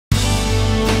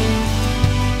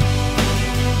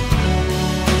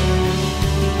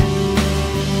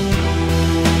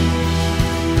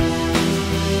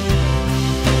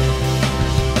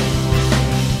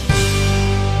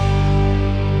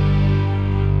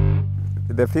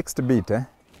The fixed bit,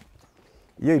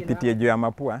 hiyo ipitie juu ya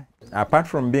mapua. Apart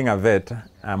from being a vet,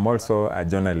 I'm also a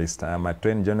journalist. I'm a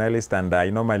trained journalist, and I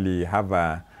normally have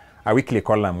a weekly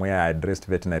column where I address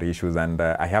veterinary issues, and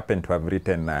I happen to have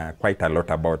written quite a lot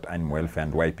about animal welfare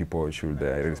and why people should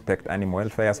respect animal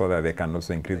welfare so that they can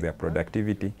also increase their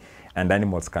productivity, and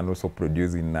animals can also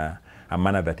produce in a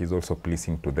manner that is also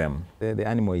pleasing to them. The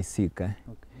animal is sick. Okay.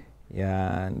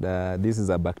 Yeah, and this is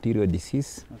a bacterial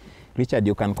disease. Okay. Richard,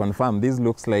 you can confirm, this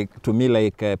looks like, to me,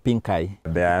 like pink eye.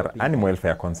 There are animal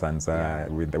welfare concerns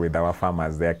with our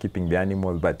farmers. They are keeping the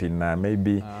animals, but in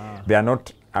maybe they are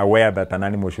not aware that an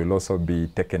animal should also be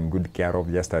taken good care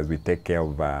of, just as we take care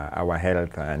of our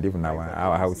health and even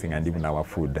our housing and even our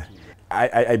food.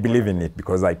 I believe in it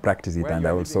because I practice it, and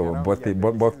I also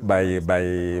both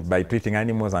by treating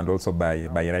animals and also by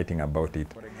writing about it.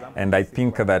 And I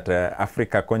think that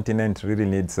Africa continent really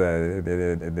needs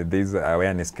this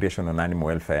awareness creation on animal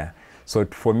welfare. So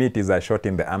for me, it is a shot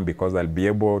in the arm because I'll be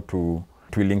able to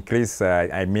increase,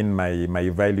 my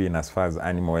value in as far as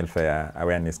animal welfare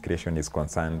awareness creation is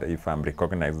concerned if I'm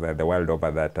recognized the world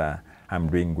over that I'm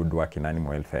doing good work in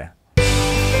animal welfare.